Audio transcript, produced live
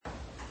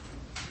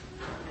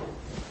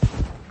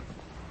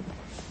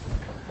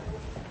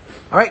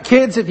All right,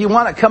 kids, if you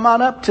want to come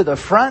on up to the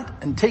front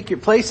and take your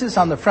places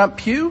on the front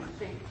pew.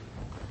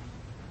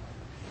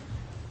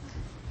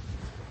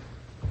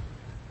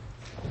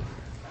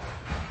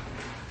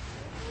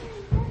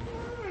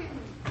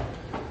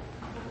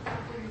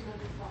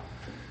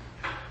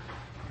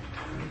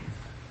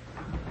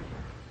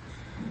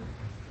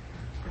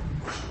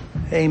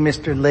 Hey,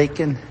 Mr.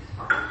 Lakin.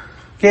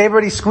 Okay,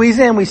 everybody squeeze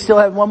in. We still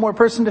have one more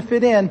person to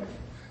fit in.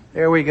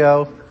 There we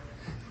go.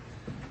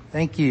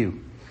 Thank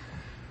you.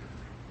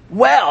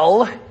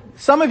 Well,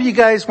 some of you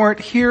guys weren't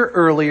here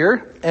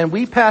earlier, and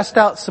we passed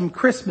out some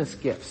Christmas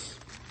gifts.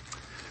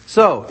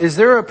 So, is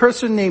there a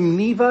person named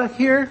Neva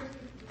here?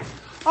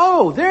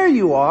 Oh, there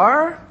you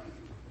are.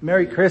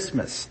 Merry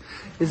Christmas.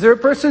 Is there a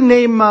person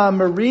named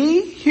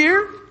Marie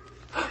here?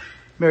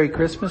 Merry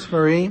Christmas,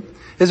 Marie.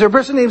 Is there a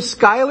person named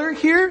Skylar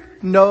here?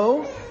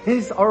 No.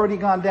 He's already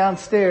gone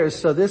downstairs,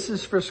 so this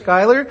is for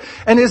Skylar.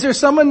 And is there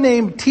someone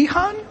named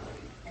Tihan?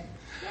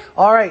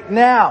 All right,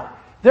 now,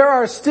 there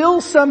are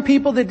still some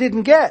people that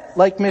didn't get,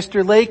 like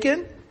Mr.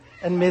 Lakin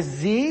and Ms.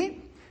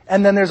 Z.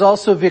 And then there's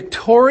also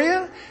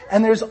Victoria,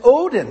 and there's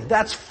Odin.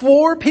 That's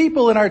 4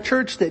 people in our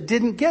church that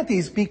didn't get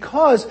these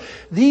because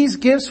these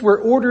gifts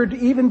were ordered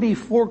even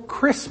before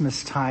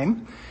Christmas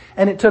time.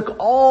 And it took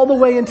all the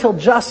way until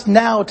just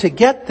now to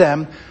get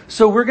them.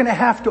 So we're going to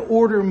have to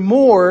order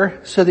more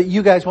so that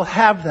you guys will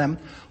have them.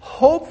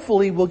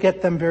 Hopefully we'll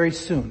get them very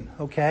soon,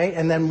 okay?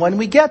 And then when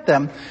we get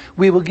them,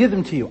 we will give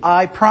them to you.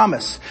 I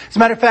promise. As a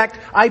matter of fact,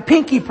 I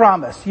pinky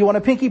promise. You want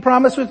a pinky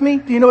promise with me?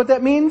 Do you know what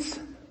that means?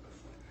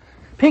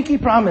 Pinky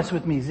promise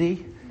with me,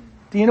 Z.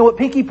 Do you know what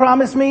pinky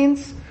promise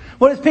means?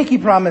 What does pinky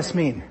promise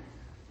mean?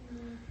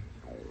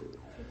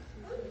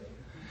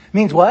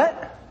 Means what?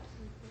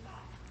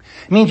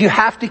 It means you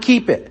have to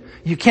keep it.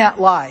 You can't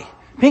lie.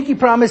 Pinky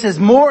promise is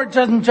more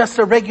than just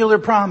a regular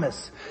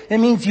promise. It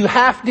means you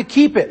have to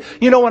keep it.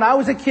 You know, when I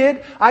was a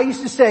kid, I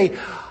used to say,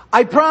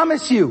 I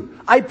promise you,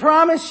 I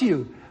promise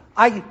you,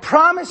 I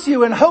promise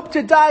you, and hope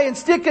to die and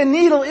stick a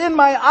needle in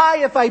my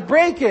eye if I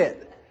break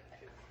it.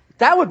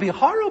 That would be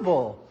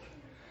horrible.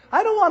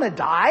 I don't want to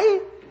die,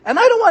 and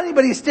I don't want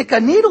anybody to stick a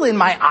needle in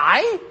my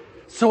eye,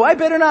 so I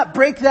better not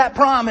break that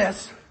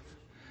promise.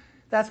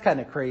 That's kind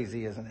of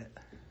crazy, isn't it?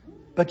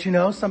 But you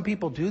know, some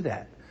people do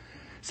that.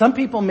 Some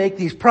people make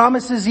these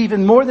promises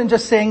even more than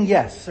just saying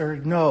yes or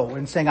no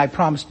and saying, I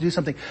promise to do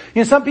something.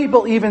 You know, some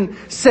people even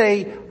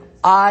say,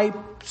 I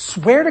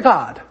swear to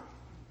God.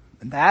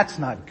 And that's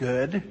not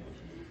good.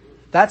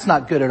 That's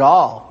not good at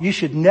all. You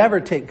should never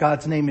take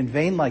God's name in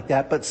vain like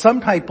that. But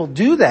some people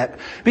do that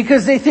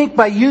because they think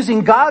by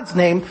using God's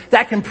name,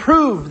 that can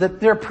prove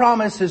that their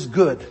promise is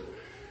good.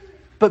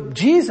 But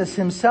Jesus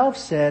himself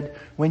said,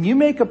 when you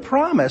make a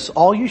promise,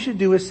 all you should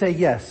do is say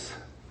yes.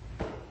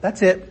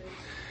 That's it.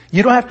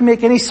 You don't have to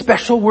make any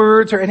special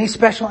words or any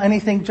special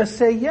anything. Just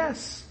say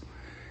yes.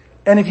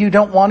 And if you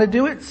don't want to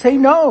do it, say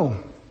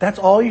no. That's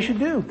all you should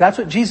do. That's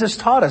what Jesus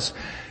taught us.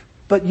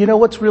 But you know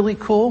what's really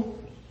cool?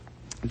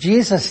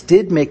 Jesus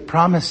did make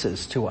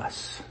promises to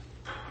us.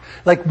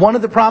 Like one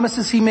of the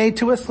promises he made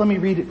to us, let me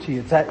read it to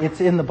you. It's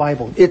in the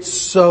Bible. It's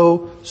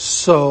so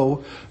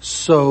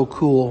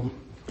cool.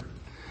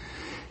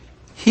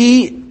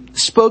 He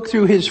spoke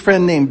through his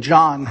friend named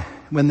John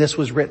when this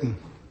was written.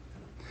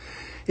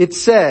 It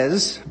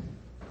says,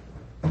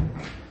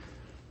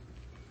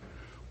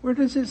 where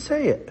does it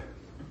say it?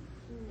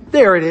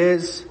 There it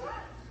is.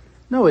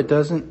 No, it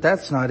doesn't.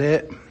 That's not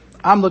it.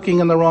 I'm looking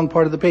in the wrong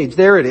part of the page.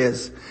 There it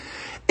is.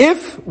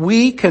 If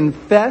we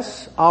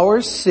confess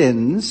our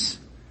sins,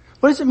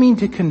 what does it mean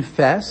to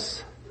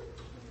confess?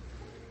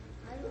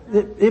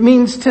 It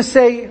means to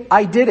say,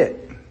 I did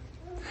it.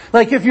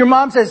 Like if your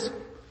mom says,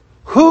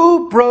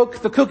 who broke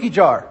the cookie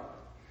jar?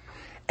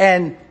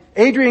 And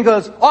Adrian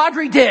goes,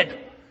 Audrey did.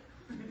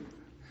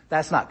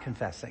 That's not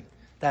confessing.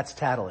 That's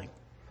tattling.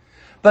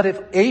 But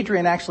if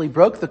Adrian actually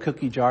broke the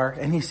cookie jar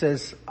and he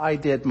says, I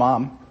did,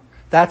 Mom,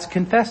 that's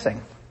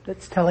confessing.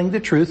 That's telling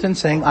the truth and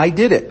saying, I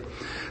did it.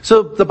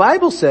 So the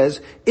Bible says,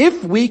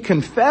 if we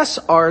confess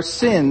our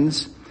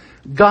sins,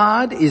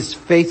 God is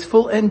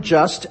faithful and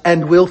just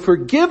and will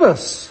forgive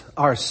us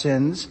our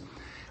sins.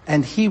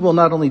 And he will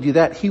not only do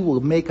that, he will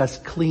make us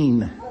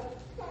clean.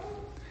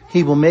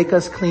 He will make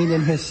us clean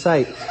in his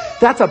sight.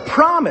 That's a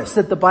promise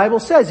that the Bible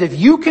says. If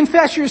you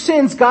confess your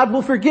sins, God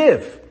will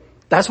forgive.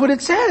 That's what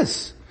it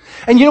says.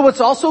 And you know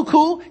what's also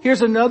cool?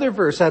 Here's another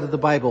verse out of the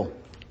Bible.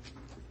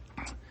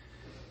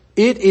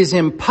 It is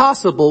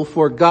impossible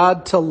for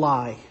God to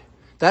lie.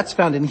 That's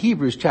found in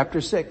Hebrews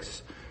chapter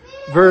 6,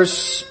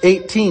 verse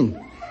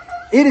 18.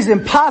 It is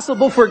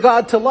impossible for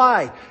God to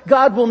lie.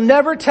 God will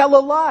never tell a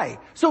lie.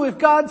 So if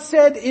God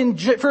said in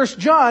 1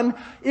 John,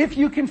 if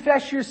you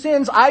confess your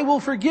sins, I will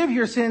forgive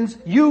your sins,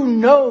 you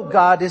know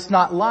God is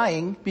not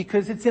lying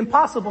because it's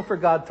impossible for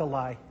God to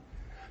lie.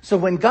 So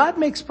when God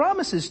makes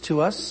promises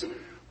to us,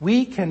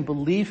 we can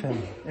believe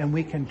him and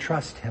we can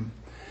trust him.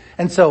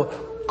 And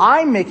so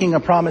I'm making a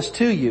promise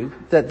to you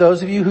that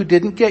those of you who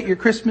didn't get your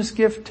Christmas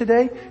gift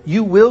today,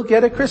 you will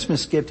get a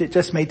Christmas gift. It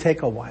just may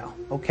take a while.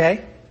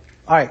 Okay?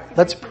 All right,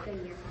 let's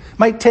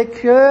Might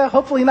take,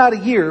 hopefully not a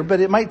year, but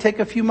it might take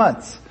a few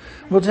months.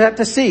 We'll just have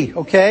to see,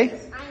 okay?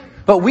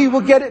 But we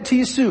will get it to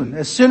you soon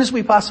as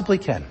we possibly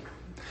can.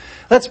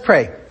 Let's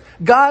pray.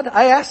 God,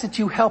 I ask that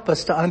you help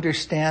us to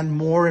understand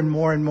more and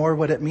more and more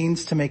what it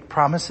means to make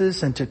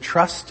promises and to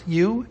trust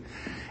you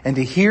and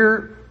to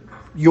hear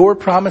your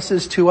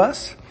promises to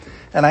us.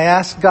 And I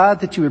ask,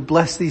 God, that you would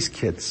bless these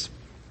kids.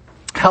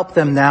 Help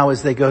them now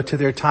as they go to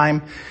their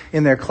time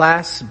in their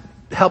class.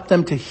 Help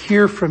them to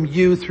hear from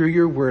you through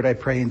your word, I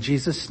pray in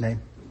Jesus'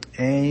 name.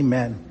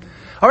 Amen.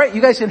 All right,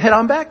 you guys can head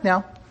on back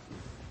now.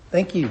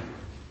 Thank you.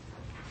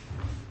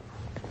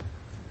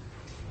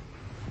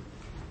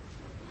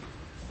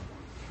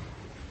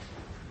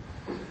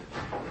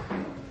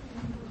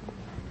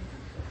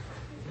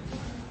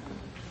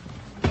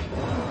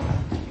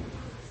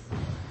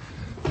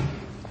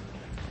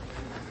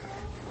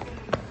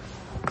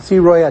 See,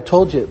 Roy, I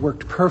told you it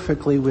worked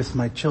perfectly with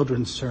my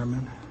children's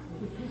sermon.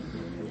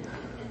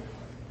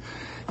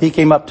 He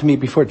came up to me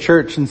before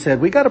church and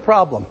said, we got a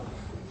problem.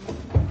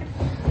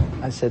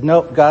 I said,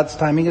 no, God's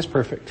timing is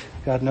perfect.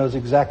 God knows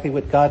exactly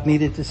what God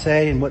needed to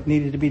say and what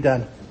needed to be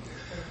done.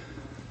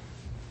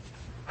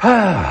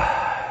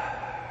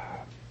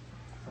 Well,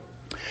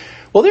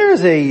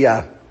 there's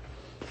a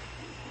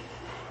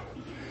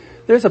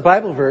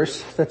Bible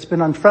verse that's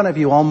been in front of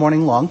you all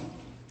morning long.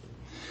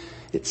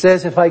 It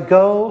says, if I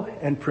go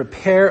and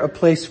prepare a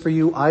place for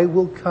you, I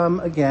will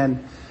come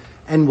again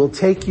and will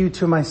take you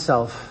to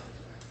myself,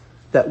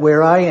 that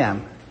where I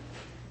am,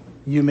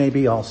 you may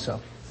be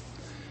also.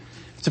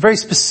 It's a very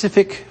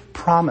specific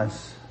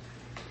promise.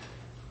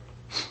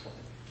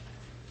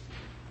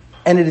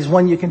 And it is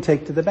one you can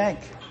take to the bank.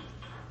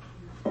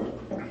 But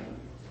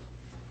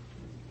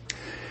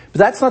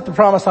that's not the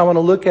promise I want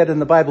to look at in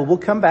the Bible. We'll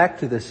come back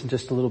to this in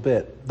just a little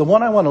bit. The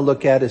one I want to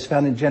look at is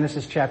found in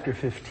Genesis chapter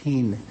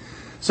 15.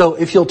 So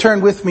if you'll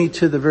turn with me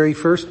to the very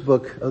first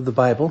book of the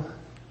Bible,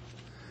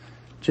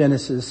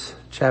 Genesis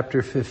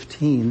chapter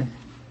 15.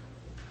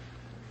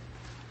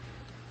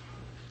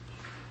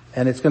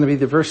 And it's going to be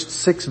the first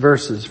 6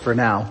 verses for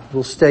now.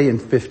 We'll stay in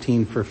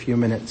 15 for a few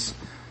minutes.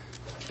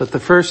 But the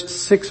first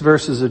 6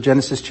 verses of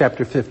Genesis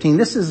chapter 15,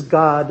 this is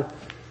God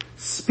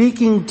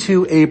speaking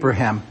to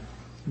Abraham.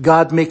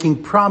 God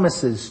making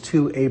promises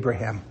to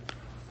Abraham.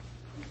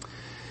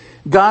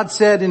 God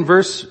said in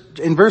verse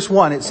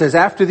 1, it says,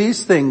 after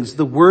these things,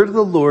 the word of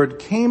the Lord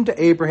came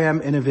to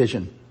Abraham in a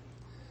vision.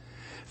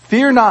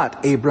 Fear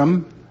not,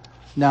 Abram.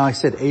 Now I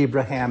said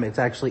Abraham. It's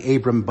actually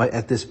Abram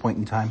at this point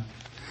in time.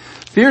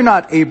 Fear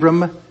not,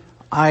 Abram.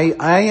 I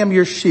am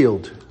your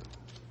shield.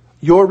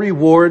 Your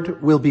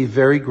reward will be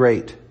very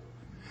great.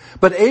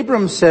 But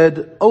Abram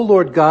said, O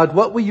Lord God,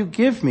 what will you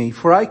give me?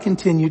 For I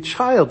continue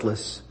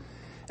childless.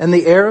 And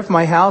the heir of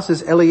my house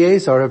is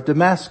Eliezer of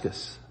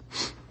Damascus.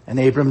 And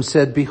Abram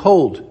said,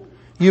 behold,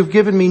 you've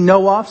given me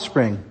no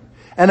offspring,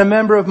 and a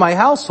member of my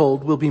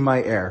household will be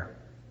my heir.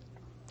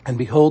 And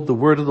behold, the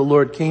word of the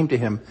Lord came to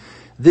him.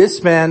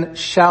 This man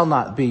shall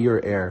not be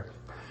your heir.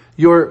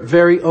 Your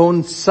very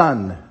own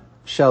son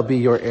shall be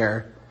your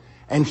heir.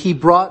 And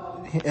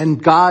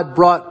God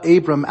brought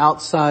Abram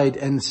outside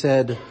and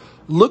said,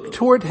 look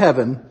toward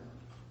heaven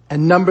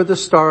and number the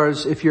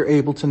stars if you're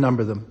able to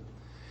number them.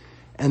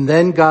 And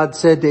then God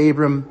said to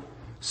Abram,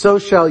 so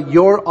shall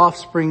your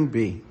offspring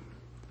be.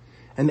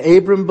 And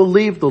Abram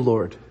believed the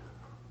Lord,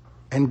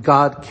 and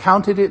God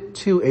counted it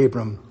to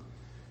Abram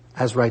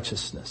as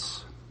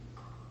righteousness.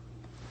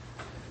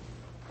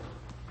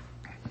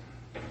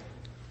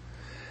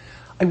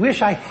 I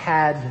wish I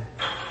had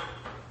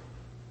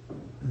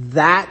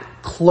that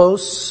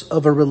close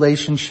of a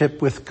relationship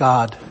with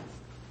God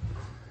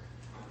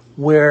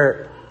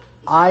where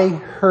I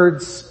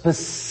heard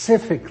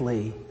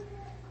specifically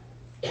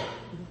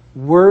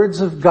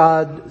words of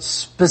God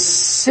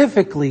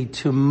specifically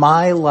to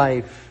my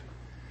life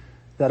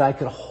that I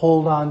could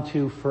hold on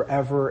to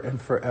forever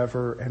and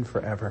forever and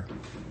forever.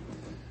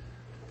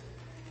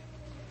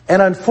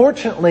 And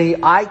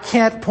unfortunately, I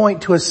can't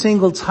point to a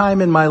single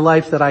time in my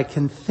life that I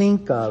can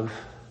think of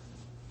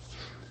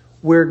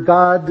where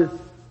God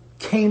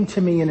came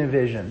to me in a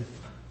vision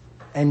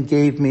and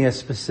gave me a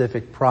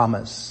specific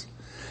promise.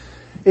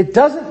 It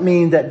doesn't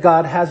mean that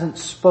God hasn't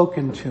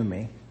spoken to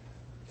me.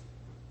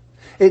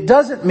 It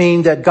doesn't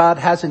mean that God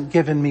hasn't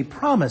given me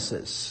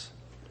promises.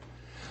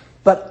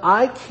 But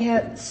I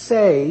can't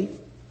say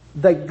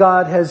that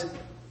God has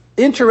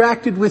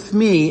interacted with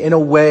me in a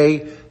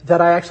way that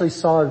I actually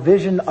saw a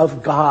vision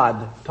of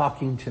God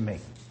talking to me.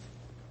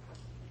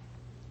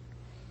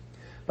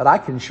 But I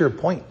can sure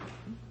point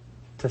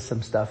to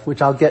some stuff,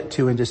 which I'll get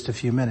to in just a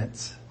few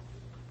minutes.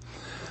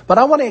 But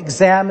I want to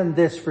examine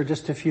this for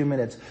just a few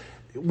minutes.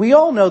 We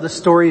all know the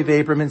story of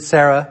Abram and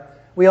Sarah.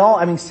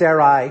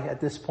 Sarai at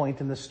this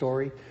point in the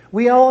story.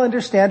 We all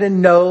understand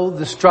and know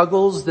the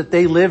struggles that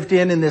they lived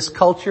in this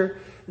culture,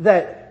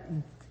 that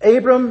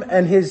Abram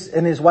and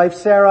his wife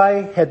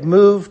Sarai had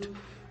moved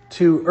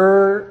to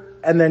Ur,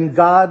 and then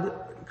God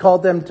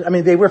called them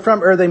they were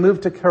from Ur, they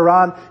moved to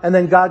Haran, and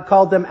then God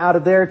called them out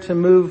of there to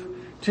move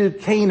to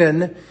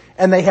Canaan,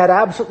 and they had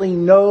absolutely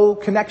no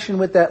connection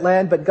with that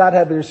land, but God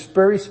had a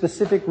very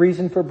specific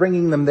reason for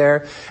bringing them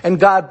there. And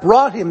God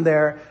brought him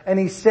there, and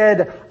he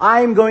said,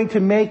 I'm going to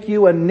make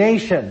you a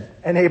nation.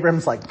 And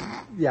Abram's like,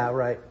 yeah,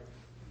 right.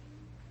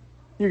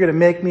 You're going to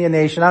make me a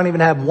nation. I don't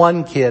even have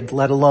one kid,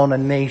 let alone a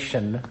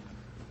nation.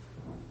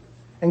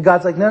 And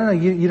God's like, no,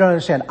 you don't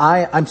understand.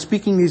 I'm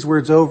speaking these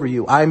words over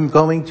you. I'm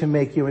going to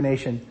make you a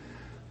nation.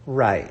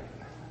 Right.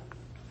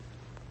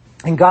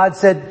 And God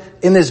said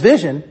in this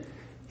vision,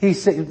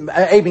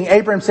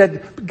 Abram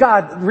said,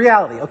 God,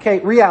 reality, okay,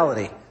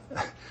 reality.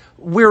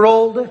 We're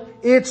old.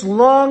 It's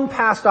long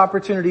past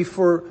opportunity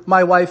for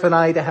my wife and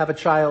I to have a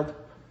child.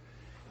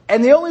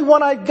 And the only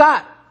one I've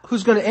got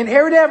who's going to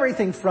inherit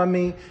everything from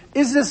me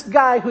is this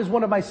guy who's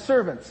one of my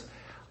servants.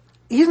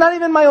 He's not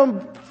even my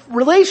own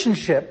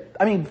relationship.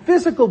 I mean,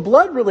 physical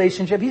blood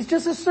relationship. He's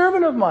just a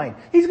servant of mine.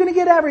 He's going to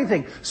get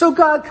everything. So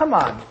God, come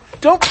on.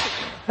 Don't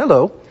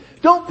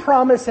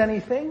promise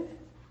anything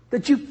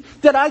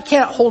that I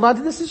can't hold on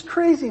to. This is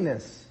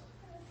craziness.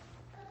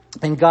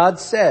 And God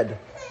said,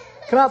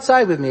 come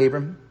outside with me,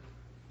 Abram.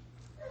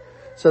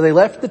 So they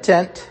left the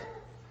tent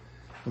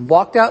and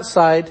walked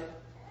outside.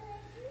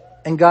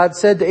 And God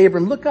said to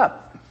Abram, look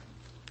up.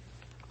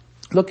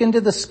 Look into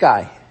the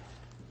sky.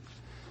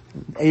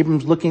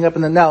 Abram's looking up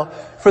now,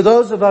 for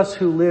those of us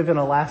who live in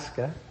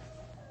Alaska,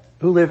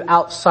 who live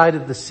outside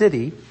of the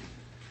city,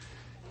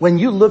 when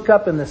you look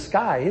up in the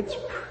sky, it's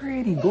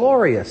pretty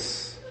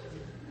glorious.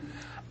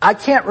 I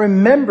can't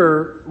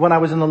remember when I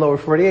was in the lower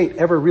 48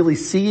 ever really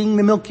seeing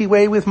the Milky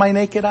Way with my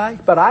naked eye,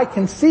 but I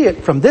can see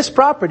it from this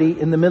property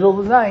in the middle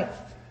of the night.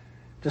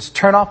 Just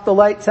turn off the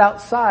lights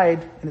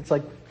outside and it's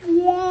like,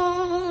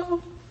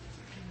 wow.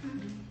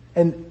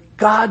 And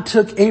God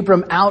took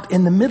Abram out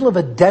in the middle of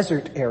a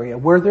desert area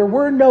where there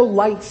were no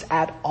lights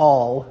at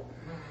all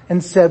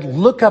and said,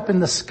 look up in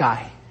the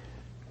sky.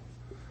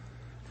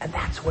 And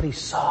that's what he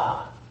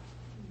saw.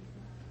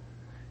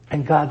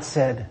 And God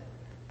said,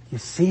 you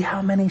see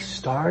how many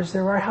stars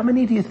there are? How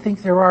many do you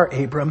think there are,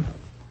 Abram?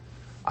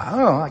 I don't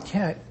know. I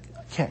can't.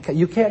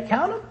 You can't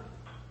count them?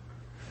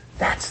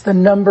 That's the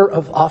number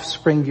of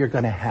offspring you're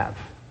going to have.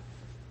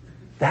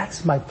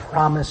 That's my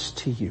promise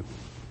to you.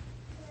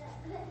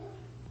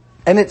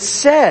 And it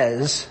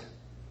says,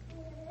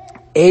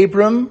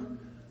 Abram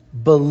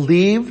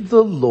believed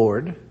the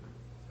Lord,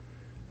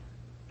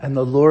 and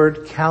the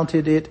Lord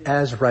counted it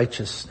as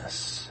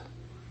righteousness,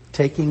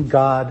 taking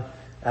God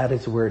at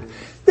his word.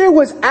 There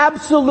was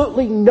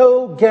absolutely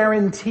no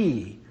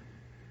guarantee.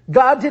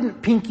 God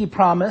didn't pinky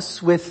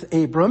promise with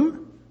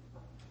Abram.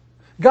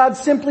 God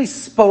simply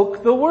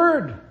spoke the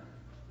word.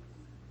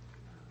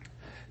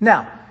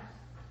 Now,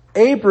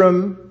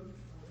 Abram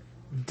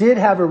did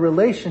have a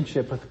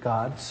relationship with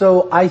God,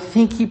 so I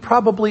think he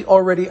probably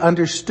already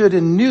understood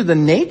and knew the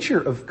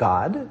nature of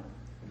God.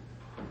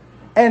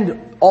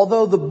 And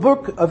although the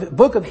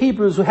book of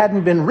Hebrews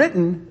hadn't been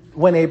written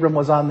when Abram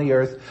was on the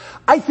earth,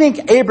 I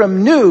think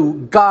Abram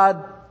knew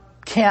God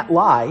can't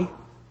lie.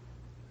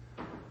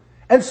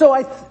 And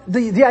so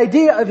the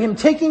idea of him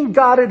taking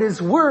God at his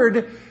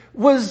word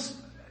was,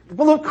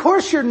 well, of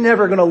course you're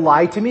never going to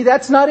lie to me.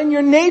 That's not in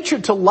your nature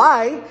to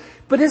lie.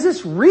 But is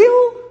this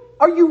real?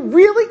 Are you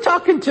really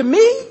talking to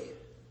me?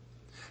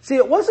 See,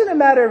 it wasn't a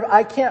matter of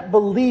I can't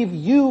believe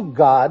you,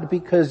 God,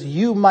 because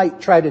you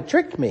might try to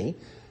trick me.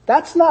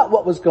 That's not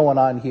what was going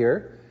on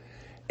here.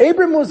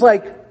 Abram was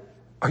like,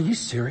 are you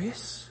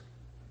serious?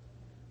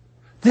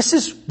 This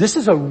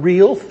is a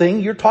real thing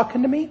you're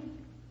talking to me?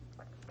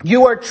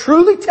 You are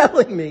truly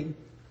telling me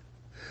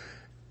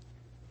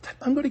that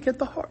I'm going to get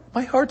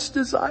my heart's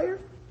desire?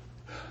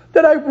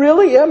 That I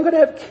really am going to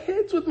have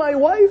kids with my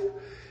wife?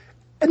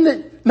 And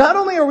that not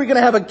only are we going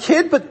to have a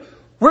kid, but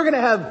we're going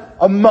to have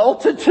a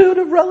multitude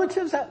of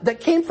relatives that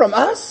came from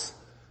us?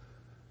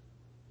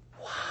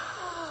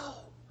 Wow.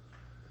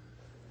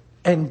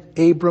 And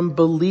Abram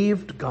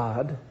believed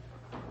God,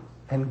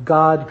 and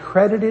God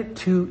credited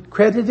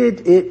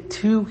it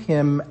to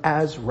him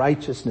as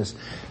righteousness.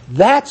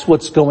 That's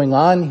what's going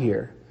on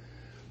here.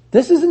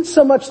 This isn't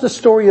so much the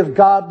story of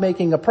God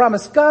making a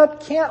promise.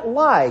 God can't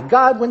lie.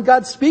 When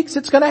God speaks,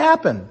 it's going to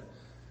happen.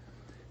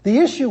 The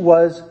issue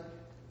was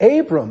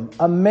Abram,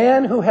 a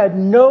man who had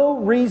no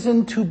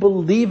reason to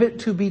believe it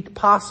to be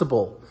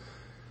possible,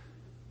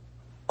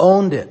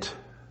 owned it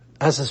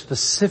as a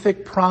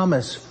specific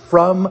promise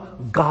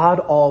from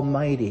God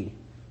Almighty.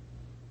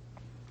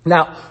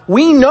 Now,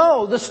 we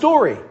know the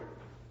story.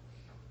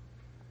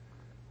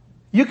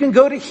 You can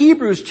go to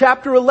Hebrews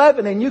chapter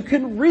 11 and you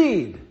can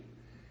read.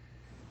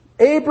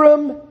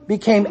 Abram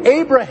became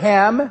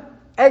Abraham,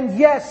 and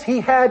yes,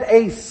 he had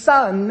a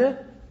son,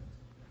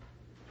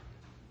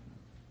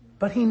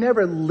 but he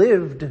never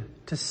lived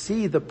to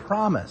see the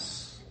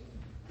promise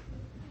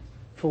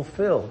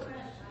fulfilled.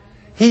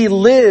 He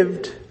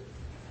lived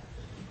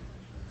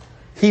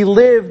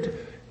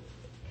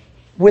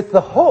with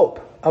the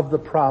hope of the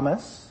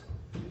promise,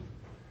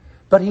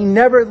 but he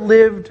never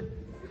lived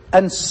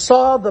and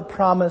saw the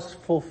promise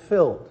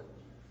fulfilled.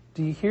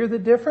 Do you hear the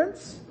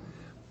difference?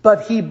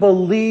 But he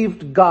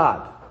believed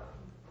God.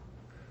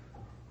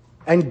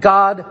 And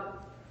God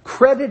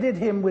credited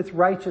him with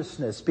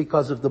righteousness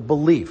because of the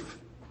belief.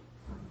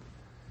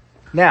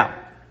 Now,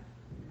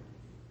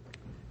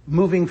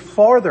 moving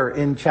farther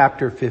in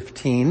chapter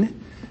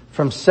 15,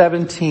 from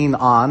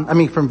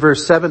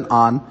verse 7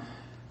 on,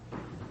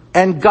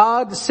 and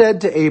God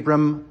said to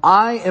Abram,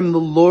 I am the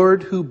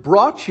Lord who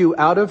brought you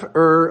out of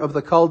Ur of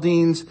the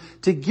Chaldeans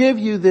to give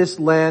you this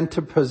land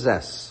to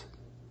possess.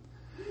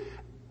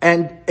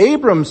 And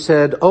Abram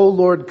said, O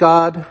Lord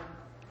God,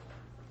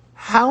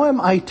 how am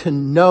I to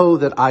know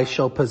that I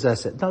shall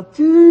possess it? Now,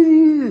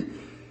 you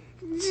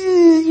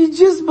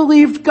just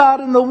believed God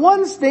in the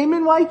one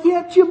statement. Why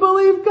can't you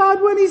believe God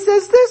when he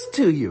says this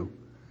to you?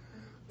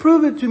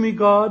 Prove it to me,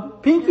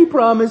 God. Pinky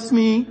promise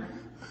me.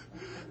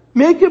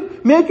 Make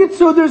it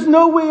so there's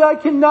no way I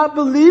cannot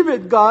believe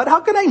it, God. How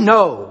can I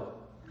know?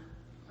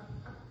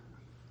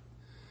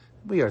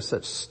 We are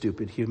such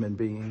stupid human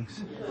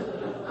beings.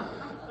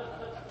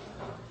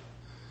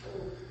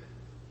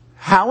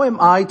 How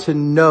am I to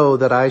know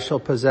that I shall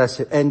possess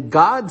it? And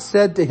God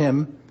said to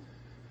him,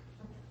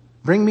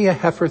 bring me a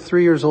heifer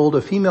 3 years old,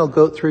 a female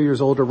goat 3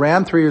 years old, a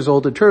ram 3 years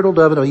old, a turtle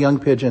dove, and a young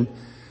pigeon.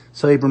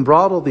 So Abram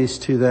brought all these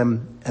to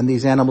them, and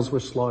these animals were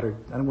slaughtered.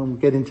 And when we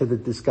get into the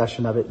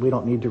discussion of it, we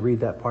don't need to read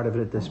that part of it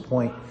at this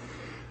point.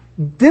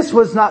 This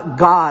was not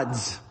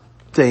God's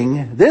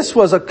thing. This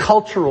was a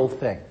cultural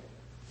thing.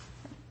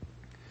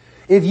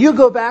 If you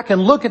go back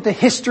and look at the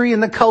history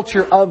and the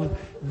culture of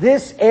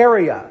this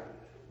area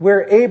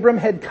where Abram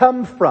had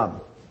come from,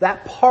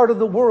 that part of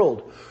the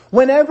world,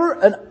 whenever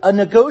a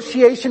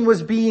negotiation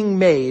was being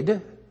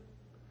made,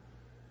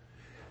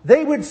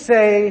 they would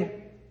say,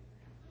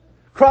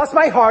 cross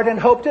my heart and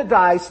hope to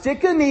die,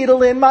 stick a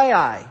needle in my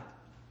eye.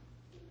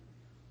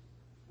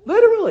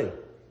 Literally.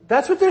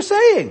 That's what they're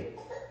saying.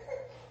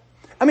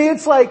 I mean,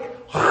 it's like,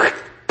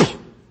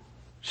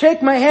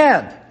 shake my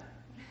hand.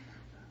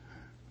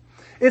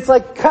 It's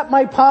like, cut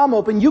my palm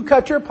open, you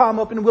cut your palm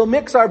open, we'll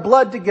mix our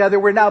blood together,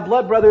 we're now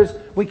blood brothers,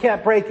 we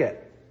can't break it.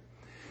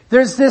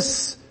 There's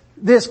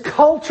this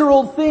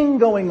cultural thing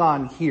going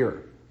on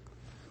here.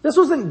 This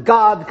wasn't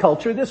God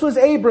culture, this was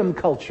Abram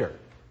culture.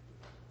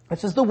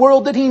 This is the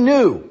world that he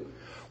knew.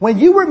 When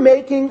you were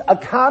making a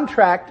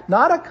contract,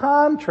 not a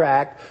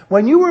contract,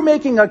 when you were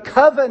making a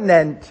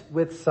covenant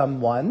with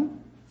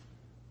someone,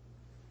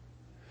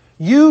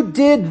 you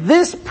did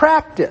this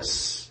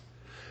practice.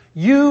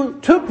 You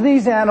took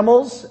these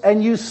animals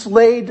and you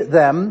slayed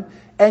them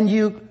and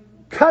you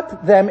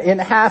cut them in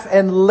half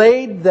and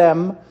laid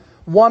them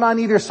one on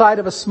either side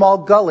of a small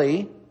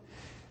gully.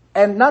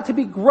 And not to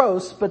be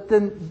gross, but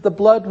then the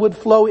blood would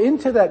flow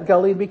into that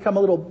gully and become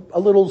a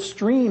little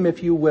stream,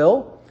 if you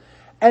will.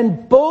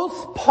 And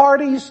both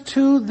parties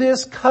to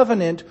this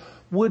covenant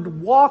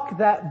would walk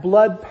that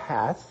blood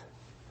path.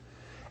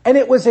 And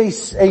it was a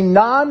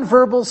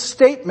nonverbal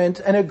statement,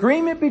 an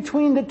agreement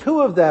between the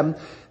two of them,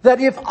 that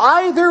if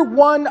either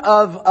one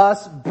of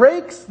us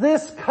breaks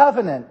this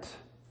covenant,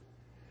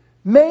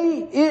 may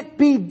it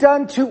be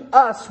done to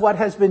us what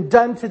has been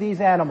done to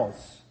these animals.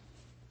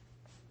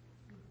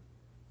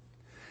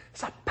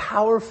 It's a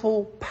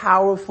powerful,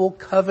 powerful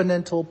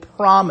covenantal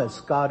promise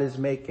God is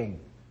making.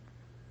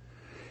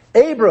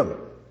 Abram,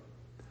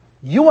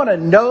 you want to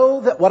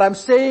know that what I'm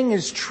saying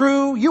is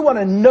true? You want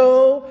to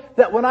know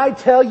that when I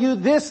tell you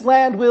this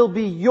land will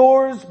be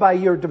yours by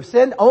your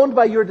owned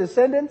by your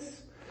descendants?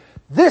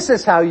 This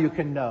is how you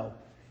can know.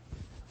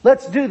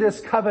 Let's do this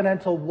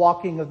covenantal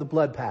walking of the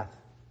blood path.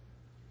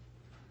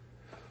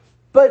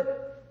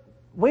 But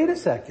wait a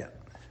second.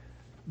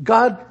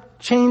 God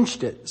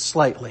changed it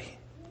slightly.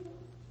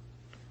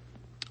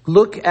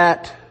 Look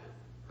at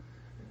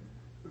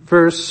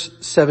verse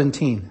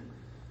 17.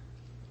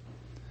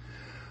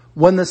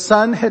 When the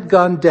sun had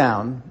gone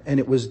down and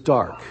it was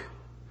dark,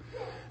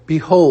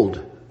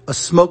 behold, a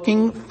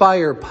smoking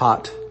fire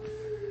pot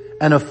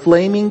and a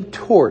flaming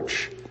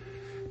torch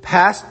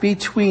passed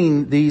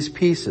between these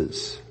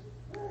pieces.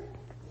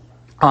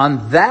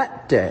 On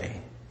that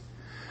day,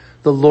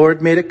 the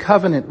Lord made a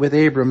covenant with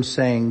Abram,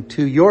 saying,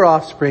 to your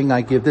offspring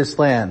I give this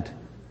land.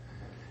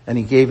 And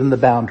he gave him the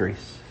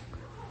boundaries.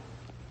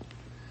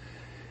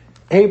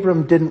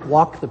 Abram didn't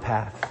walk the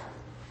path.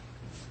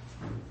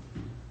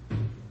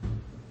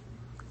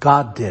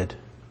 God did.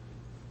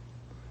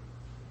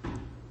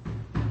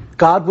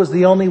 God was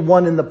the only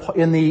one in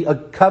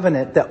the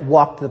covenant that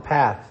walked the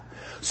path.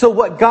 So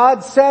what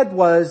God said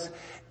was,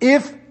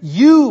 if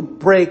you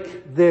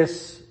break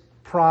this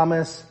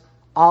promise,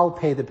 I'll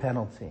pay the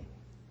penalty.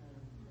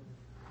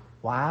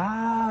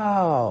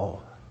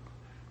 Wow.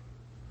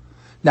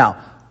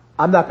 Now,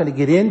 I'm not going to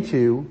get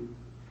into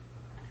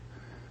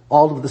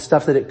all of the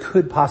stuff that it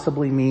could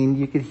possibly mean.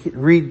 You could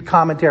read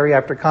commentary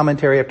after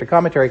commentary after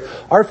commentary.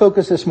 Our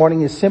focus this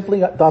morning is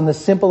simply on the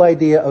simple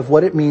idea of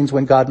what it means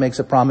when God makes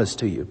a promise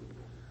to you.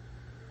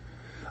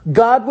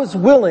 God was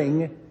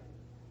willing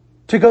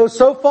to go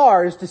so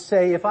far as to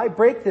say, if I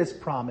break this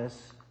promise,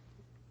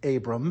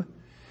 Abram,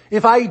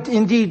 if I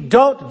indeed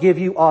don't give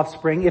you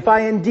offspring, if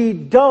I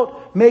indeed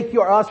don't make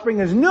your offspring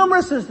as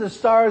numerous as the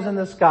stars in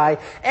the sky,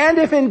 and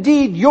if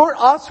indeed your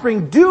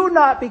offspring do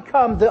not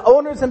become the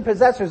owners and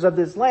possessors of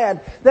this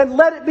land, then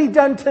let it be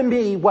done to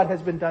me what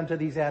has been done to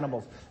these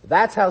animals.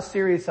 That's how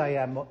serious I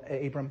am,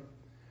 Abram.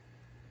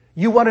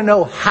 You want to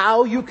know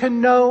how you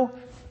can know?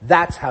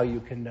 That's how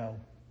you can know.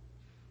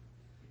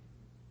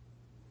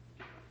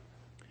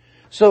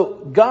 So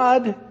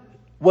God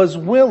was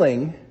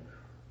willing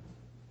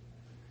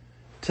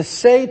to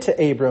say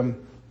to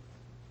Abram,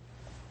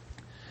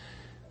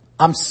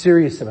 I'm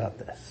serious about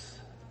this.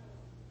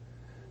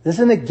 This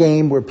isn't a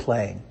game we're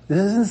playing. This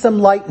isn't some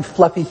light and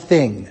fluffy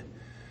thing.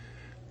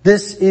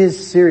 This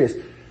is serious.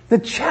 The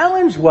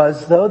challenge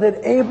was, though,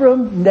 that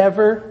Abram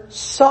never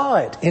saw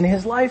it in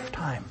his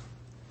lifetime.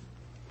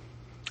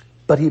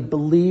 But he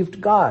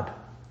believed God.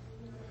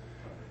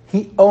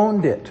 He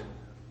owned it.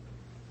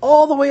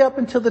 All the way up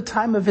until the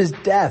time of his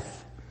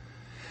death.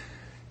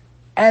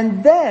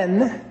 And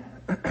then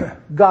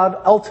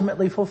God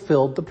ultimately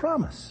fulfilled the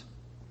promise.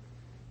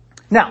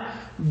 Now,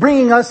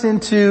 bringing us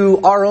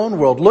into our own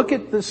world, look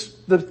at this,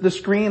 the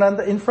screen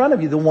in front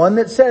of you, the one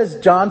that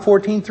says John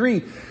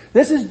 14:3.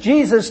 This is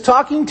Jesus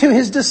talking to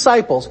his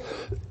disciples.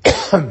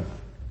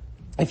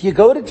 If you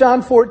go to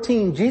John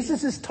 14,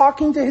 Jesus is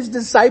talking to his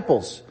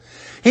disciples.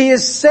 He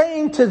is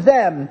saying to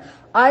them,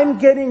 I'm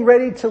getting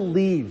ready to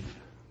leave.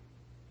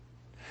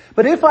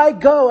 But if I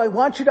go, I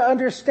want you to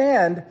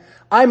understand,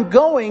 I'm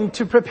going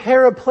to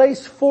prepare a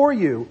place for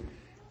you.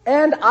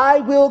 And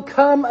I will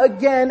come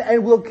again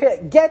and will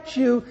get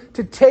you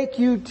to take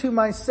you to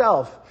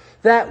myself.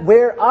 That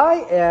where I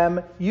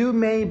am, you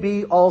may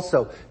be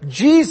also.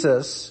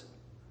 Jesus,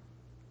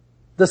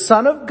 the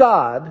Son of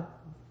God,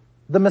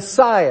 the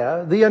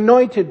Messiah, the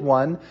Anointed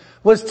One,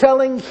 was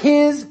telling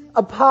his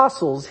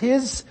apostles,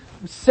 his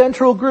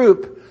central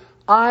group,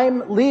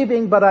 I'm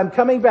leaving, but I'm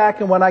coming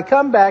back, and when I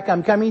come back,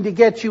 I'm coming to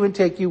get you and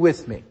take you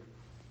with me.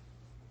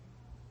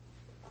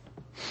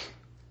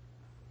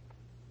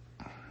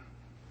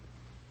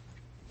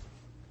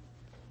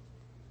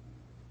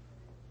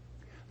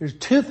 There's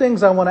two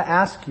things I want to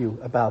ask you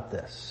about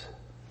this.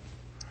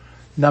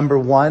 Number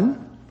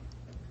one,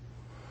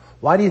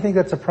 why do you think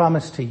that's a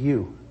promise to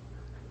you?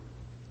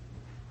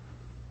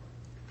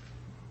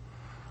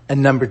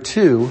 And number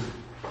two,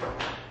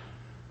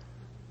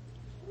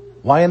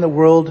 why in the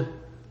world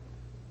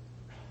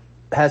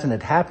hasn't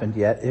it happened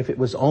yet if it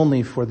was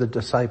only for the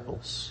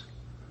disciples?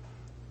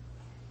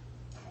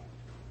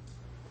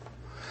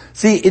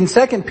 See, in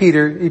 2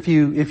 Peter, if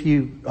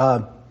you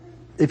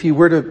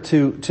were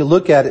to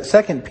look at it,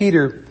 2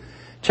 Peter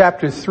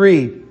chapter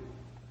 3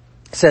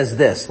 says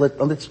this. I'm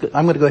going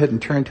to go ahead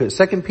and turn to it.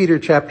 2 Peter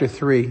chapter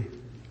 3.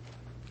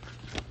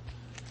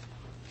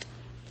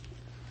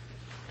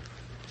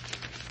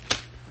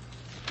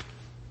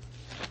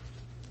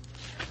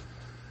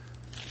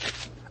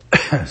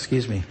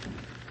 Excuse me.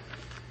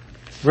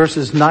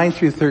 Verses 9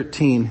 through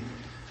 13.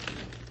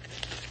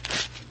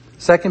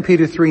 2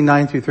 Peter 3,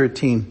 9 through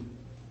 13.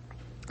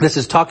 This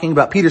is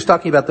Peter's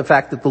talking about the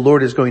fact that the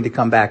Lord is going to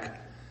come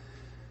back.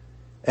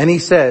 And he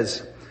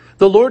says,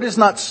 the Lord is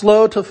not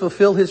slow to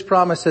fulfill his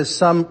promise, as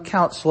some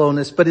count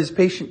slowness, but is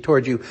patient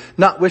toward you,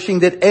 not wishing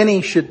that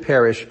any should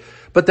perish,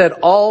 but that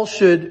all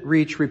should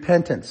reach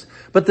repentance.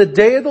 But the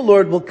day of the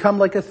Lord will come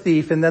like a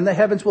thief, and then the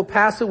heavens will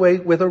pass away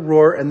with a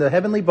roar, and the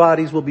heavenly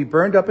bodies will be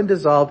burned up and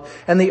dissolved,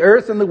 and the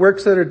earth and the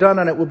works that are done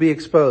on it will be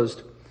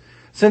exposed.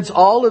 Since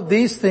all of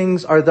these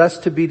things are thus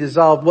to be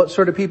dissolved, what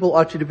sort of people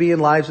ought you to be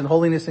in lives in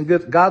holiness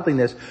and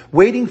godliness,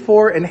 waiting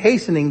for and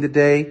hastening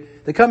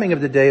the coming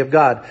of the day of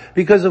God,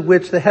 because of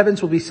which the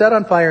heavens will be set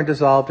on fire and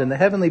dissolved, and the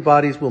heavenly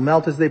bodies will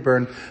melt as they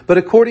burn. But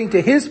according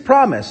to his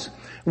promise,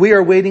 we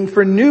are waiting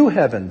for new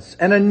heavens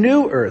and a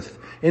new earth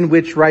in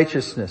which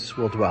righteousness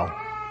will dwell.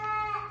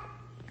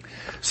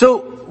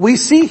 So we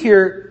see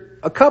here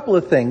a couple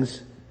of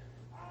things,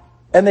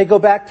 and they go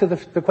back to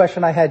the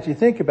question I had you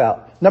think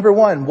about. Number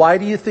one, why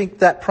do you think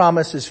that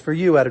promise is for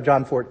you out of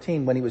John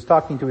 14 when he was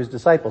talking to his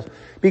disciples?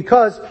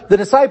 Because the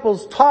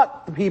disciples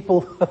taught the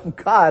people of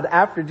God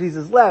after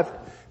Jesus left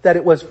that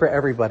it was for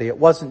everybody. It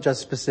wasn't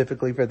just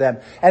specifically for them.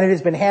 And it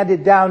has been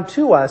handed down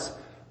to us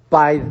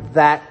by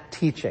that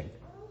teaching.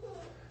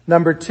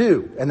 Number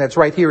two, and that's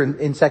right here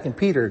in 2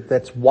 Peter,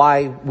 that's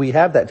why we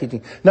have that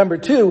teaching. Number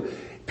two,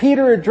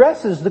 Peter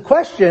addresses the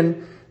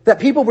question that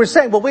people were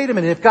saying, well, wait a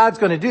minute, if God's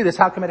going to do this,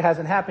 how come it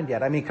hasn't happened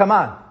yet? I mean, come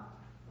on.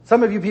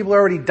 Some of you people are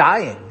already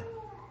dying.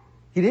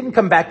 He didn't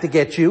come back to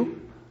get you.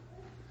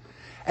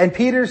 And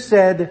Peter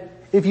said,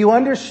 if you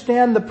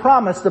understand the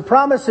promise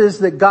is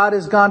that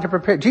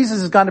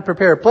Jesus has gone to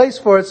prepare a place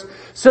for us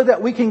so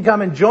that we can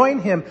come and join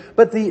him.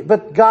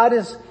 But God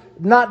is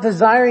not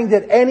desiring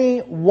that any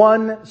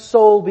one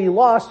soul be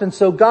lost. And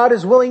so God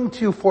is willing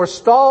to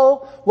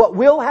forestall what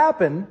will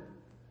happen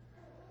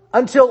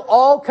until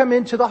all come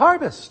into the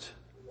harvest.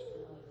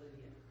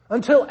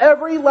 Until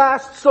every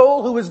last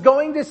soul who is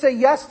going to say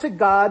yes to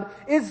God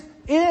is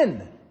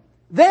in.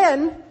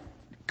 Then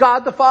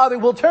God the Father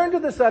will turn to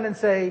the Son and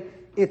say,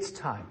 it's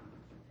time.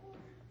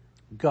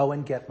 Go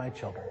and get my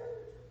children.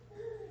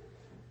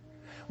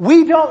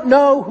 We don't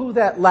know who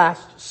that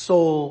last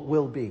soul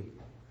will be.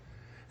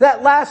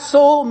 That last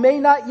soul may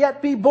not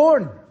yet be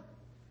born.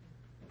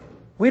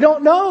 We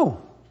don't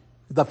know.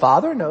 The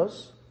Father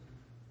knows.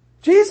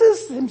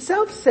 Jesus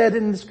himself said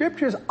in the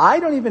scriptures, I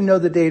don't even know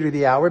the date or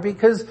the hour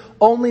because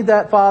only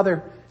that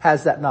Father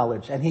has that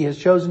knowledge and he has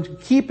chosen to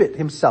keep it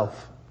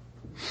himself.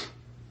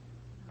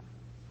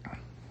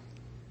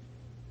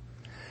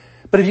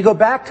 But if you go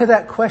back to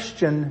that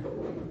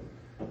question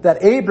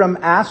that Abram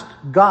asked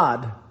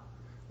God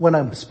when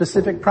a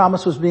specific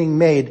promise was being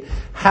made,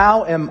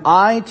 how am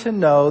I to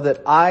know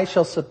that I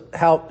shall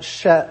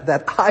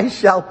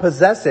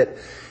possess it?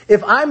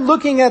 If I'm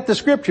looking at the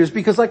scriptures,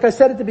 because like I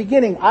said at the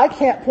beginning, I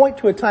can't point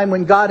to a time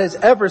when God has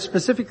ever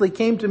specifically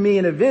came to me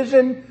in a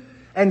vision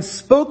and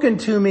spoken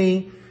to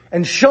me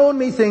and shown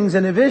me things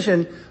in a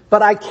vision,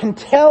 but I can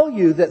tell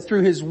you that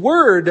through his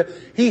word,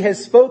 he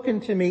has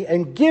spoken to me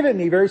and given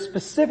me very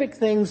specific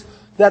things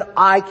that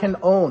I can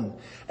own.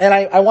 And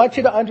I want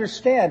you to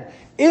understand,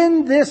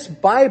 in this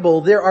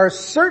Bible, there are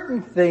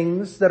certain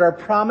things that are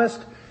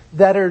promised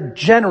that are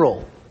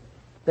general.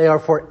 They are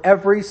for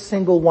every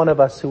single one of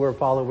us who are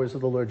followers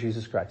of the Lord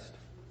Jesus Christ.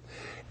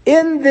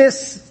 In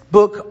this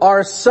book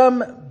are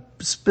some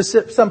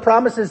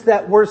promises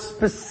that were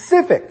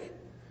specific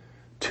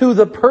to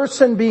the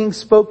person being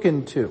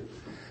spoken to.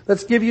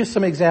 Let's give you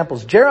some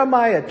examples.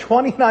 Jeremiah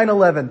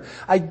 29:11.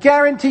 I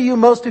guarantee you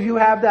most of you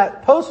have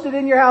that posted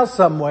in your house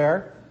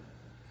somewhere.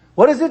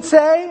 What does it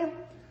say?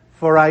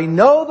 For I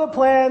know the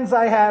plans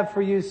I have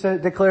for you,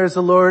 declares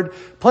the Lord.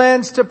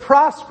 Plans to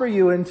prosper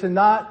you and to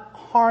not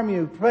harm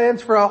you.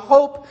 Plans for a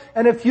hope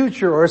and a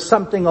future, or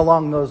something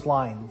along those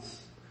lines.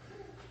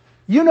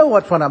 You know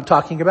what I'm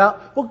talking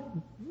about.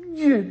 Well,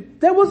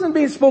 that wasn't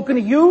being spoken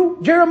to you.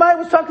 Jeremiah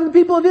was talking to the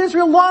people of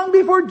Israel long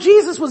before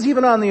Jesus was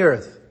even on the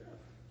earth.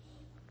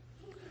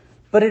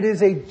 But it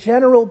is a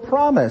general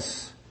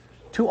promise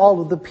to all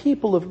of the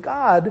people of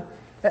God,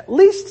 at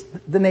least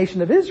the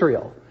nation of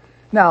Israel.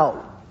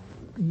 Now,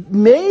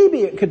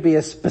 maybe it could be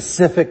a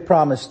specific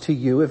promise to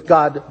you if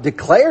God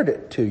declared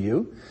it to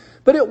you,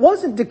 but it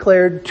wasn't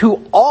declared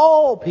to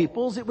all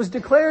peoples. It was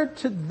declared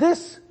to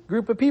this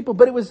group of people,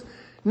 but it was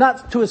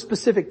not to a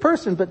specific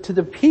person, but to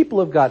the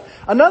people of God.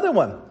 Another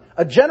one,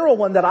 a general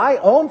one that I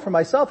own for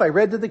myself, I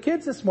read to the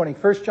kids this morning,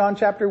 1 John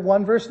chapter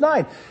 1 verse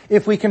 9.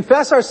 If we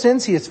confess our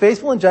sins, he is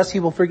faithful and just. He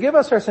will forgive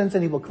us our sins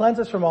and he will cleanse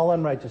us from all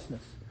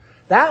unrighteousness.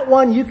 That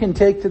one you can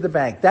take to the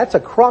bank. That's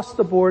across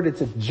the board.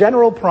 It's a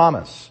general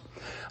promise.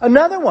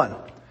 Another one,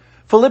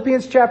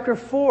 Philippians chapter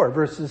 4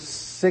 verses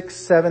 6,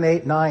 7,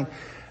 8, 9.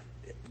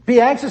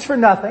 Be anxious for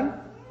nothing,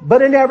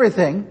 but in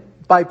everything,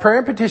 by prayer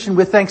and petition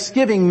with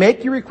thanksgiving,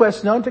 make your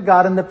requests known to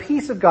God, and the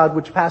peace of God,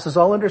 which passes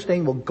all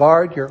understanding, will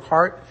guard your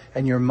heart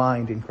and your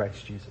mind in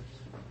Christ Jesus.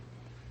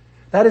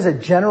 That is a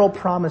general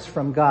promise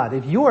from God.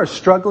 If you are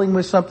struggling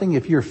with something,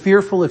 if you're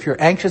fearful, if you're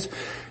anxious,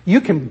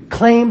 you can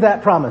claim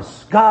that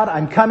promise. God,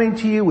 I'm coming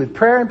to you with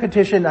prayer and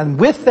petition and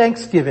with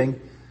thanksgiving,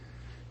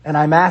 and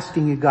I'm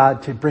asking you,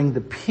 God, to bring the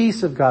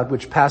peace of God,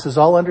 which passes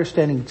all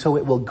understanding, so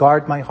it will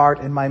guard my heart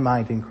and my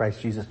mind in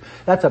Christ Jesus.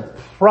 That's a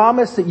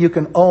promise that you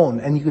can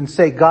own, and you can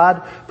say,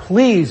 God,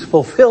 please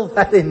fulfill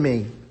that in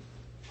me.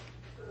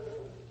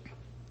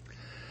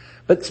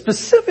 But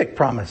specific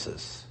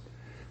promises.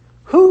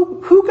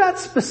 Who got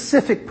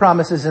specific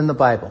promises in the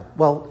Bible?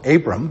 Well,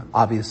 Abram,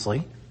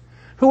 obviously.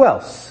 Who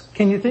else?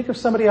 Can you think of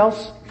somebody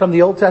else from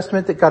the Old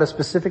Testament that got a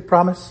specific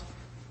promise?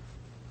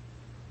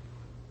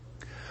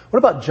 What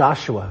about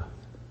Joshua?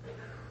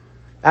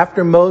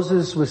 After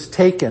Moses was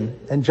taken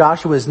and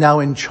Joshua is now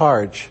in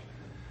charge,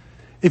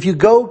 if you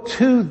go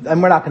to,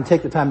 and we're not going to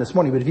take the time this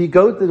morning, but if you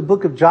go to the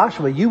book of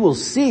Joshua, you will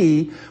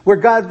see where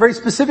God very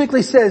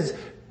specifically says,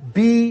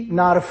 be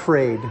not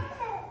afraid.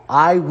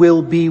 I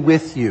will be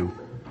with you.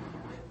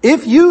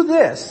 If you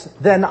this,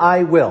 then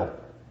I will.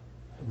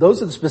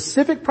 Those are the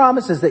specific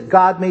promises that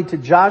God made to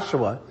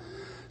Joshua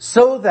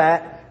so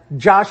that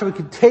Joshua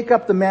could take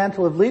up the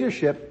mantle of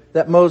leadership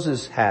that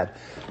Moses had.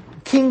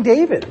 King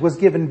David was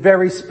given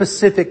very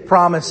specific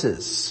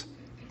promises.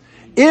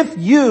 If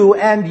you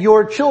and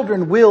your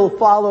children will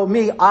follow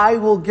me, I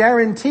will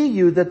guarantee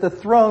you that the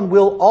throne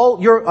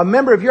a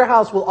member of your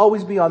house will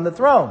always be on the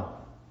throne.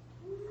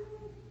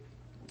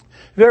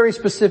 Very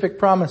specific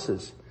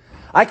promises.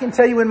 I can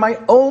tell you in my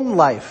own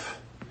life,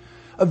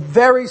 a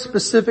very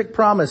specific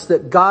promise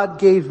that God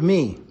gave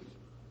me.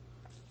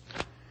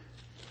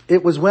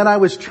 It was when I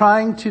was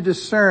trying to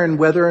discern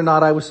whether or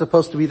not I was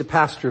supposed to be the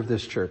pastor of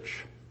this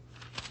church.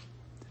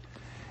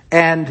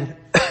 And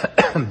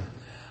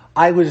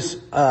I was,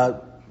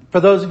 for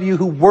those of you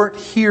who weren't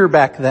here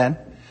back then,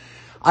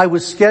 I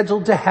was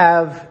scheduled to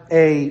have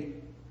a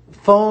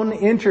phone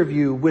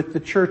interview with the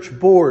church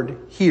board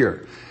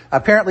here.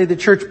 Apparently the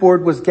church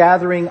board was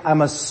gathering,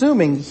 I'm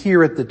assuming,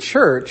 here at the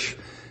church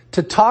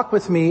to talk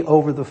with me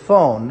over the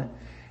phone.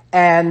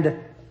 And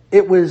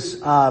it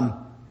was,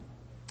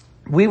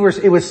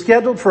 it was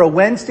scheduled for a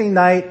Wednesday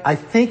night. I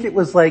think it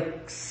was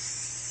like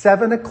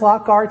 7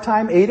 o'clock our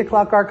time, 8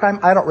 o'clock our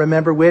time, I don't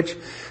remember which,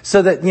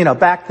 so that,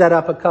 back that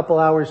up a couple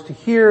hours to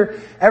here.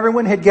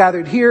 Everyone had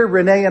gathered here.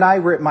 Renee and I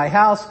were at my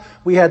house.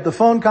 We had the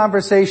phone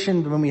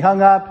conversation when we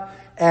hung up,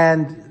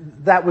 and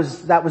that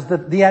was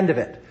the end of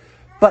it.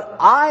 But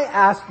I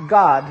asked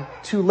God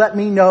to let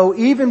me know,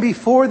 even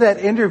before that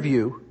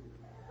interview,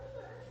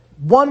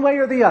 one way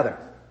or the other,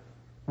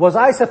 was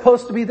I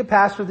supposed to be the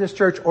pastor of this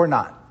church or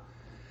not?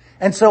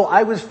 And so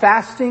I was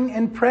fasting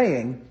and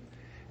praying,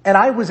 and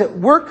I was at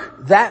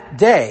work that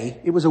day.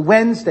 It was a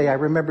Wednesday. I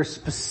remember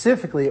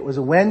specifically it was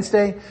a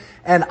Wednesday,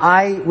 and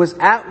I was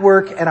at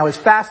work and I was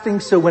fasting.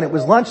 So when it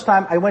was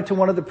lunchtime, I went to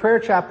one of the prayer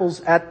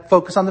chapels at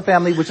Focus on the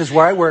Family, which is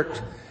where I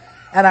worked.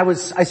 And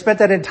I spent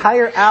that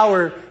entire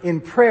hour in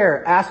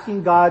prayer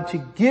asking God to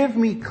give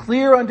me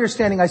clear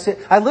understanding.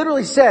 I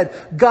literally said,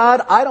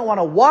 God, I don't want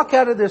to walk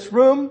out of this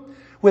room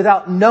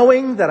without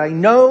knowing that I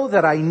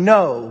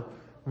know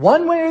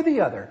one way or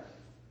the other.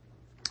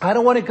 I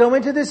don't want to go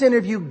into this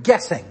interview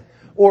guessing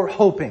or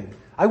hoping.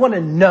 I want to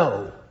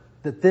know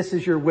that this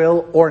is your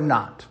will or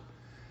not.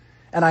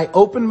 And I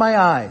opened my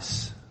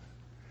eyes,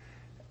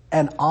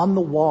 and on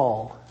the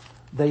wall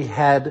they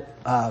had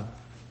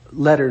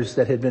letters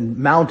that had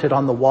been mounted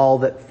on the wall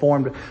that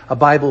formed a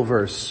Bible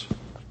verse.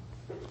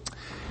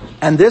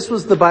 And this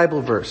was the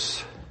Bible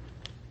verse.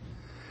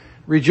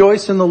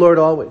 Rejoice in the Lord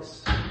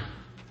always.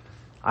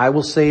 I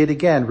will say it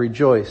again,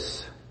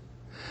 rejoice.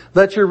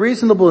 Let your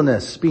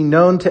reasonableness be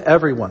known to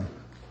everyone.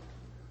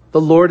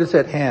 The Lord is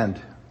at hand.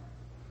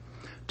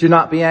 Do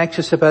not be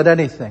anxious about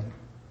anything,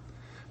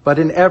 but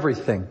in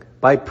everything,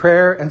 by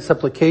prayer and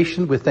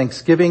supplication with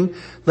thanksgiving,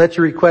 let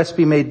your requests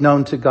be made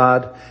known to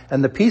God,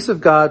 and the peace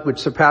of God, which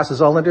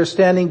surpasses all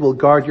understanding, will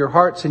guard your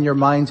hearts and your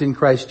minds in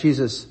Christ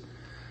Jesus.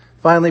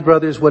 Finally,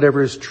 brothers,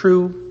 whatever is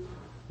true,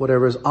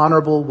 whatever is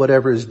honorable,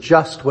 whatever is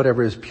just,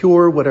 whatever is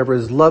pure, whatever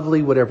is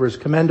lovely, whatever is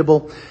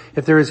commendable,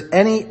 if there is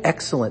any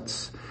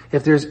excellence,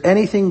 if there's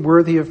anything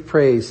worthy of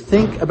praise,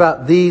 think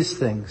about these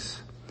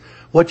things.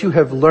 What you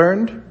have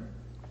learned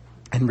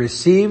and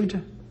received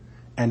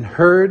and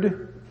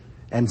heard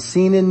and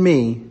seen in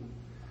me,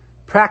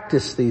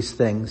 practice these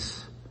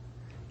things,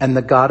 and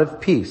the God of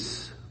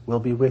peace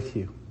will be with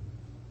you.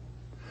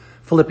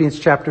 Philippians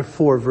chapter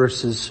 4,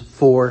 verses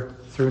 4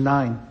 through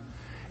 9.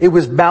 It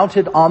was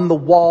mounted on the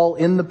wall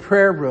in the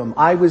prayer room.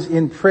 I was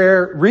in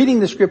prayer,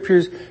 reading the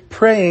scriptures,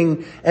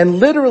 praying, and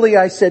literally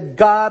I said,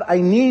 God, I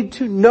need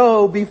to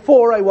know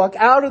before I walk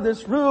out of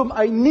this room.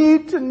 I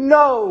need to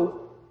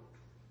know.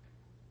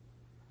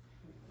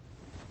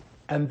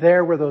 And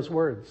there were those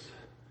words.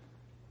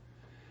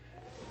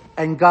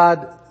 And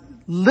God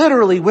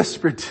literally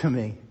whispered to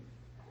me,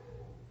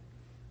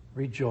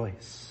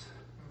 rejoice.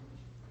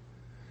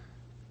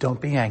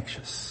 Don't be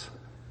anxious.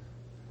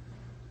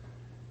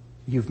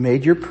 You've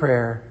made your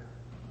prayer.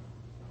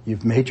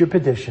 You've made your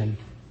petition.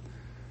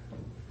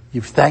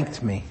 You've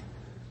thanked me.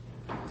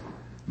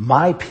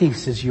 My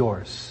peace is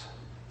yours.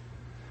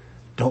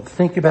 Don't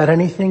think about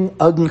anything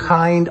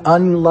unkind,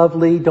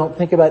 unlovely. Don't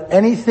think about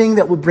anything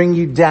that will bring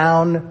you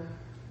down.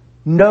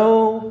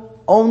 Know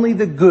only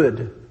the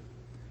good.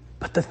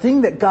 But the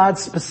thing that God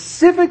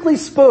specifically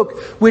spoke,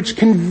 which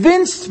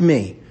convinced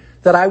me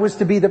that I was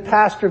to be the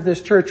pastor of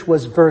this church,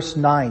 was verse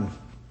 9.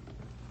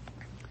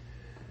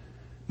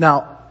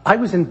 Now, I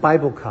was in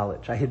Bible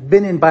college. I had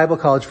been in Bible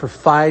college for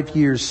 5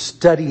 years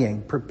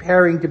studying,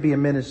 preparing to be a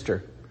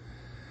minister.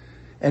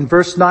 And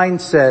verse 9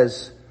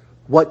 says,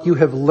 what you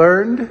have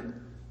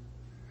learned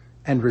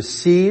and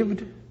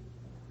received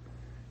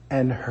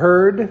and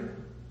heard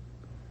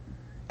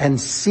and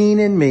seen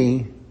in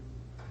me,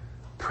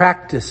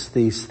 practice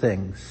these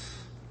things,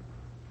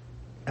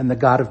 and the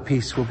God of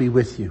peace will be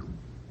with you.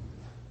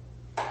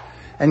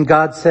 And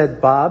God said,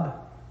 Bob,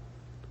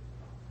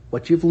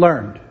 what you've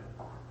learned,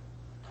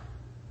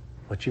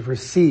 what you've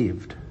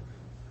received,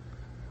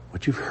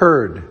 what you've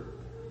heard,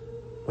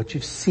 what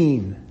you've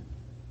seen,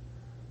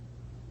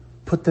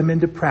 put them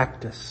into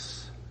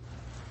practice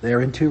there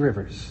in Two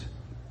Rivers.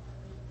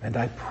 And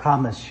I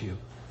promise you,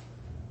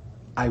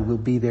 I will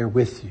be there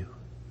with you.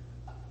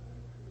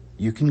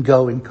 You can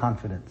go in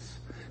confidence.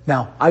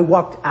 Now, I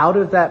walked out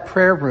of that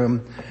prayer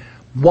room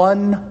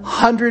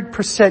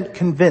 100%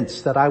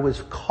 convinced that I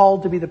was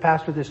called to be the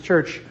pastor of this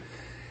church,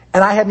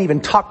 and I hadn't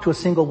even talked to a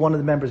single one of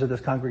the members of this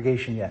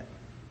congregation yet.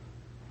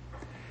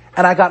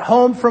 And I got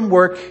home from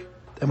work,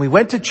 and we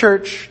went to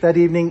church that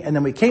evening, and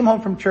then we came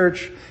home from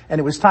church, and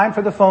it was time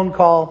for the phone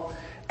call,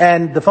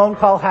 and the phone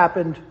call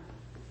happened,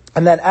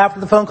 and then after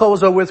the phone call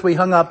was over with, we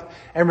hung up,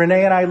 and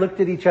Renee and I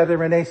looked at each other.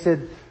 Renee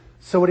said,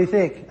 so what do you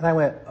think? And I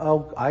went,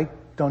 oh, I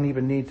don't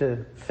even need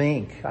to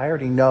think. I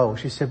already know.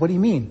 She said, what do you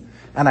mean?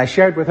 And I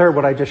shared with her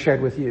what I just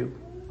shared with you.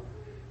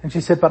 And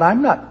she said, but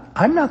I'm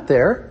not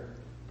there.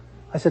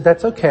 I said,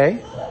 that's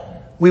okay.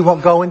 We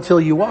won't go until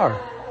you are.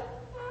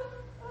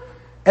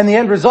 And the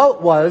end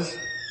result was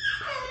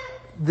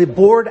the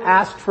board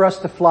asked for us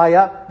to fly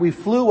up. We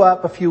flew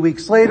up a few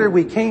weeks later.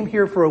 We came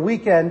here for a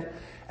weekend.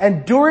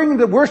 And during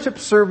the worship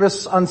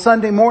service on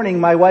Sunday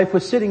morning, my wife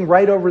was sitting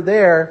right over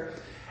there.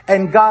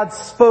 And God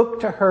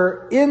spoke to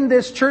her in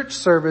this church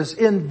service,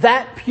 in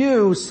that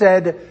pew,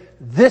 said,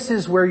 this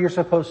is where you're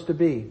supposed to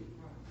be.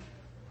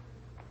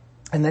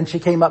 And then she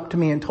came up to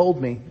me and told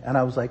me, and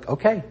I was like,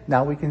 okay,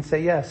 now we can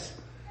say yes.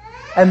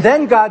 And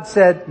then God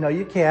said, no,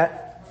 you can't.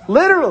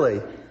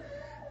 Literally.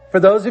 For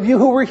those of you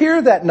who were here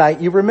that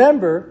night, you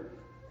remember,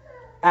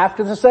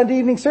 after the Sunday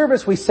evening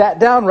service, we sat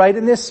down right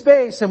in this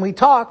space and we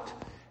talked.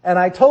 And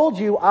I told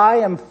you, I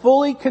am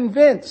fully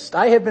convinced.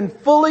 I have been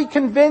fully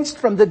convinced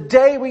from the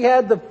day we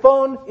had the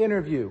phone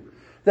interview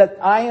that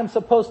I am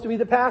supposed to be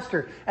the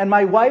pastor. And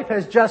my wife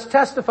has just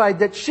testified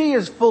that she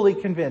is fully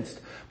convinced.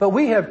 But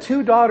we have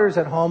 2 daughters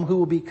at home who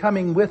will be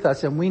coming with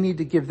us, and we need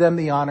to give them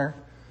the honor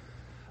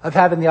of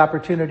having the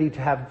opportunity to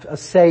have a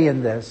say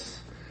in this.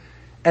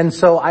 And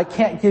so I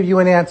can't give you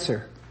an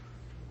answer.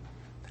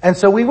 And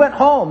so we went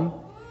home,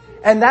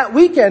 and that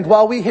weekend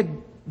while we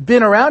had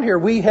been around here,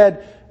 we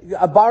had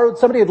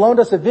somebody had loaned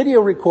us a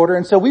video recorder,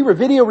 and so we were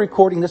video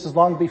recording. This is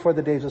long before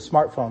the days of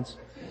smartphones.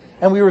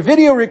 And we were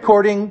video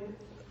recording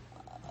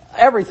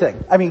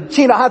everything. I mean,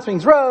 Chino Hot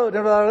Springs Road,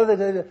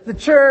 the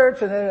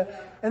church,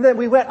 and then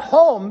we went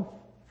home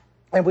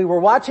and we were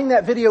watching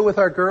that video with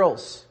our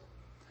girls.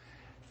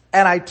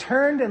 And I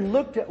turned and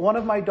looked at one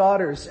of my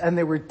daughters and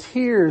there were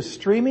tears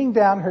streaming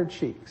down her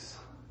cheeks.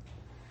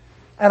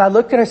 And I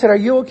looked and I said, are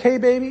you okay,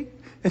 baby?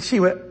 And she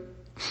went,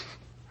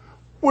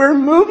 we're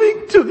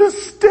moving to the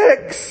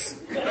sticks.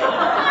 And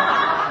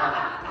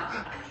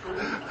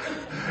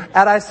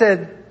I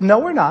said, no,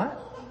 we're not.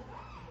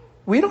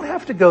 We don't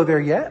have to go there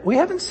yet. We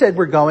haven't said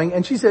we're going.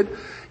 And she said,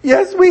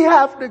 yes, we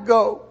have to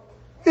go.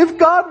 If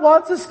God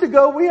wants us to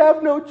go, we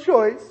have no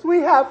choice. We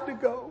have to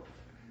go.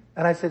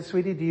 And I said,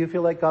 sweetie, do you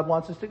feel like God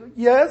wants us to go?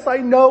 Yes, I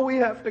know we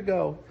have to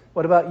go.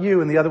 What about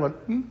you? And the other one,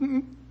 mm-hmm.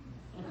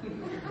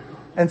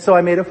 And so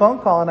I made a phone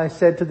call and I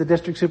said to the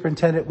district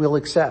superintendent, we'll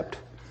accept.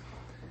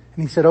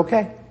 And he said,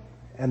 okay.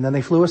 And then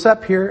they flew us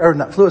up here, or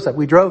not flew us up,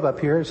 we drove up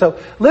here. So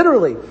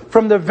literally,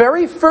 from the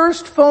very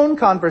first phone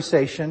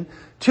conversation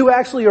to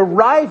actually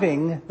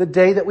arriving the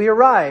day that we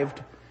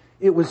arrived,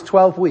 it was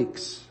 12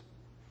 weeks.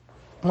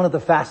 One of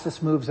the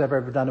fastest moves I've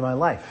ever done in my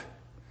life.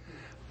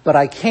 But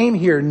I came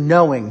here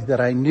knowing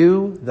that I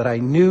knew that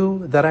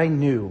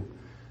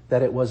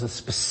it was a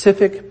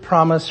specific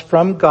promise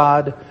from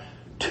God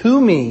to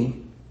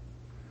me,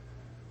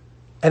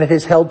 and it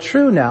has held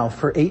true now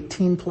for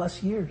 18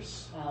 plus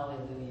years.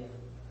 Hallelujah.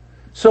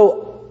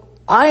 So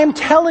I am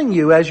telling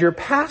you as your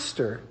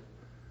pastor,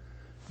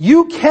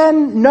 you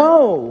can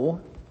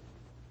know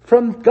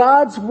from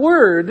God's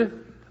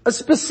word a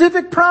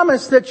specific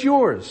promise that's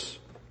yours.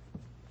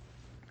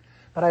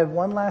 But I have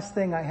one last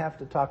thing I have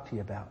to talk to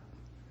you about.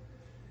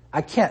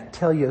 I can't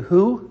tell you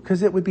who,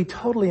 because it would be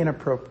totally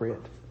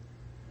inappropriate.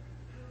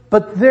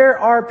 But there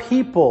are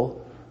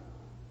people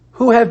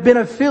who have been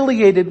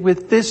affiliated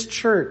with this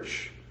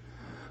church,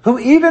 who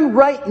even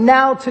right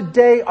now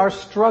today are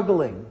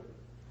struggling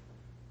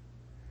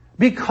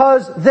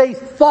because they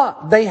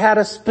thought they had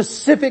a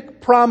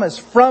specific promise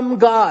from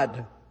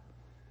God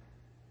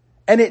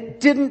and it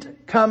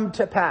didn't come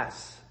to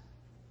pass.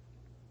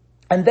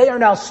 And they are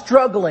now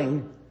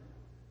struggling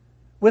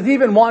with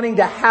even wanting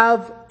to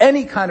have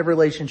any kind of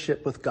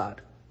relationship with God.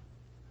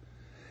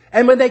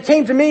 And when they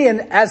came to me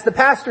and as the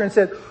pastor and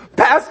said,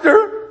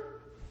 Pastor,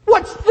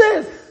 what's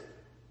this?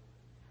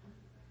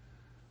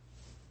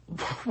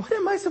 What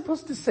am I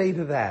supposed to say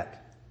to that?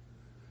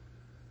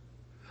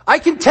 I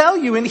can tell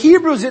you in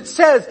Hebrews it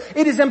says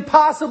it is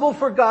impossible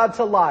for God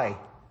to lie.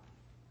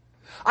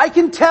 I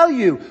can tell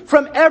you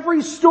from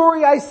every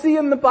story I see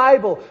in the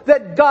Bible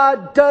that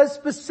God does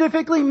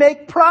specifically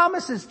make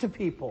promises to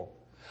people.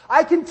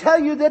 I can tell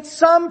you that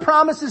some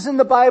promises in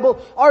the Bible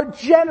are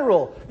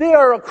general. They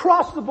are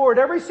across the board.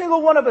 Every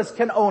single one of us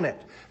can own it.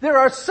 There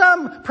are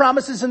some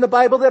promises in the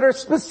Bible that are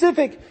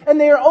specific and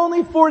they are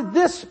only for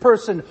this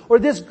person or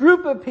this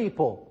group of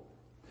people.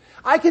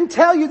 I can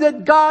tell you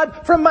that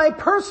God, from my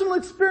personal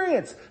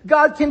experience,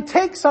 God can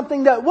take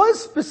something that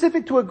was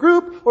specific to a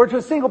group or to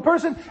a single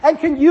person and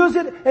can use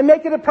it and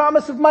make it a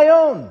promise of my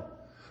own.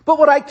 But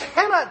what I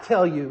cannot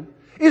tell you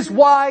is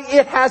why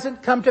it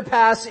hasn't come to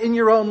pass in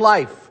your own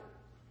life.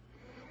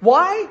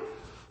 Why?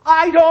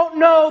 I don't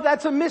know.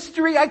 That's a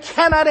mystery. I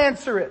cannot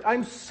answer it.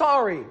 I'm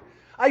sorry.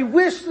 I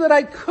wish that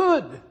I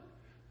could.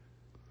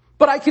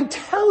 But I can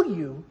tell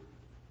you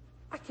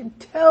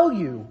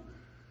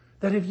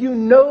that if you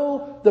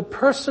know the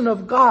person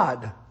of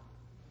God,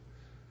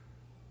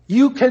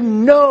 you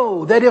can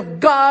know that if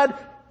God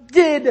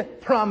did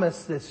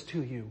promise this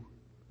to you,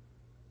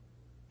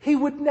 He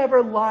would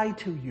never lie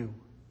to you.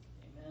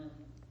 Amen.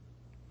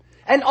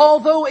 And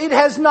although it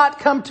has not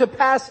come to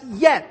pass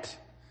yet,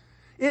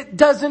 it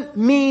doesn't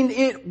mean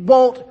it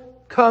won't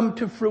come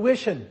to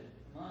fruition.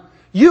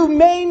 You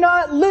may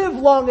not live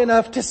long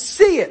enough to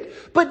see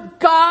it, but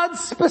God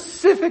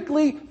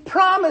specifically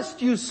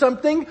promised you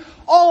something.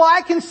 All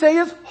I can say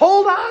is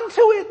hold on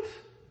to it.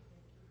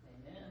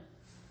 Amen.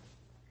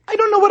 I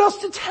don't know what else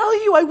to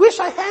tell you. I wish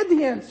I had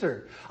the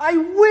answer. I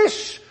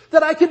wish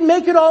that I could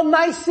make it all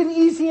nice and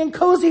easy and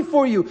cozy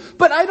for you.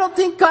 But I don't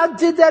think God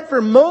did that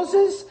for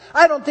Moses.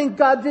 I don't think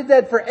God did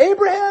that for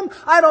Abraham.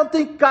 I don't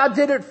think God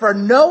did it for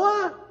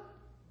Noah.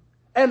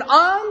 And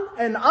on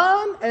and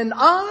on and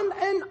on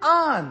and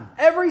on.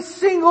 Every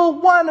single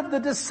one of the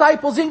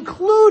disciples,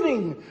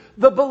 including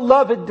the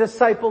beloved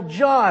disciple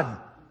John,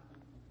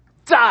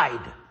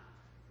 died.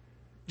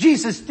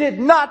 Jesus did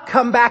not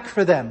come back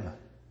for them.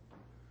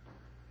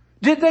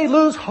 Did they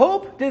lose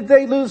hope? Did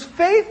they lose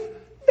faith?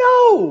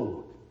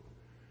 No.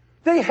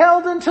 They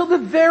held until the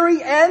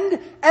very end,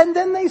 and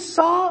then they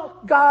saw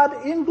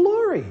God in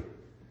glory.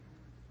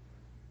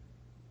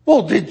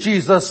 Well, did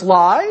Jesus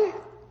lie?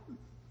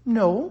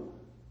 No.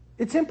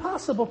 It's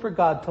impossible for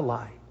God to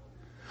lie.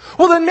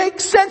 Well, then make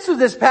sense of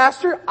this,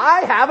 Pastor.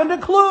 I haven't a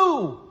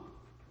clue.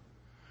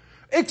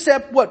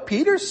 Except what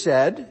Peter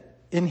said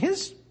in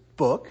his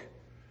book.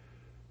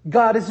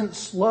 God isn't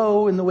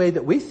slow in the way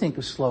that we think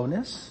of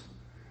slowness.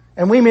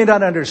 And we may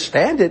not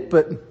understand it,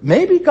 but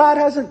maybe God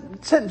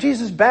hasn't sent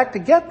Jesus back to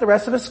get the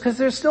rest of us because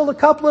there's still a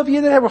couple of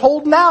you that are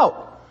holding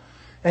out.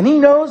 And He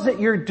knows that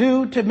you're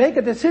due to make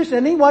a decision,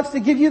 and He wants to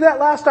give you that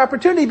last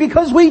opportunity,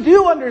 because we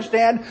do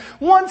understand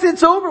once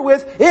it's over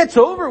with, it's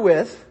over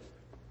with.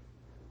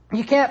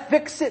 You can't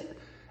fix it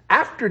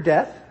after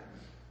death.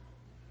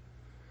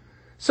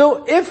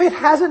 So if it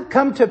hasn't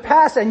come to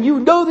pass, and you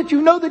know that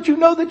you know that you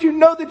know that you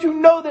know that you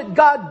know that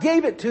God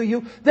gave it to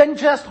you, then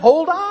just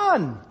hold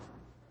on.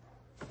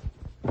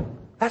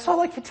 That's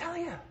all I can tell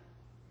you.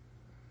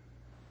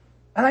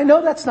 And I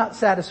know that's not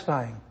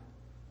satisfying,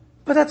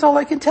 but that's all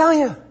I can tell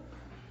you.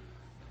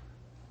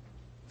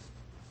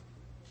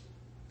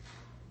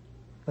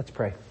 Let's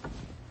pray.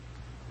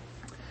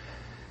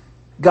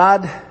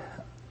 God,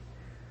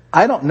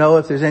 I don't know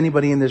if there's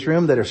anybody in this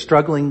room that are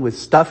struggling with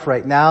stuff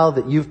right now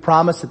that you've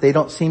promised that they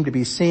don't seem to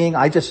be seeing.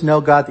 I just know,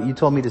 God, that you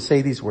told me to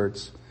say these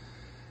words.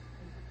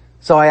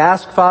 So I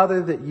ask,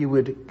 Father, that you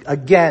would,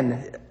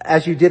 again,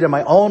 as you did in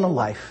my own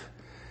life,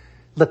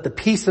 let the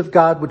peace of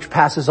God, which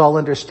passes all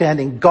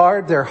understanding,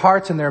 guard their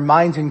hearts and their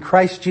minds in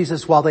Christ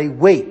Jesus while they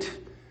wait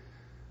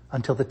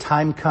until the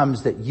time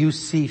comes that you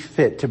see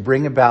fit to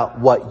bring about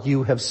what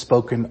you have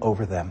spoken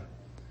over them.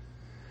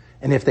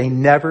 And if they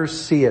never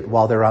see it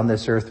while they're on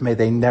this earth, may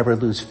they never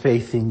lose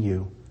faith in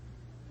you.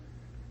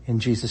 In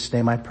Jesus'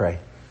 name I pray.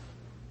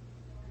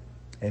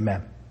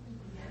 Amen.